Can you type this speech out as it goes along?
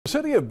The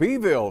city of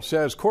Beeville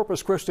says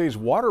Corpus Christi's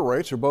water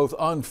rates are both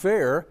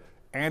unfair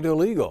and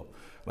illegal.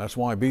 That's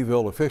why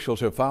Beeville officials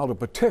have filed a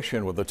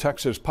petition with the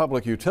Texas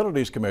Public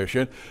Utilities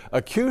Commission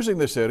accusing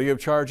the city of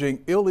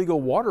charging illegal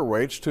water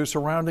rates to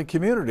surrounding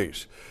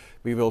communities.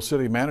 Beeville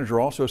city manager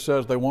also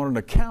says they want an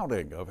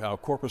accounting of how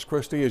Corpus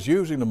Christi is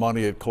using the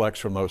money it collects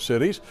from those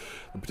cities.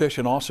 The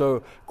petition also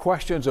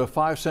questions a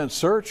 5-cent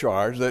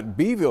surcharge that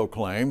Beeville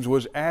claims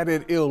was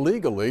added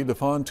illegally to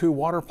fund 2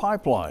 water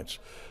pipelines.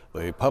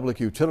 The Public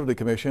Utility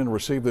Commission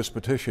received this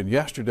petition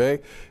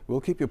yesterday.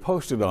 We'll keep you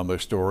posted on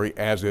this story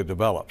as it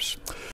develops.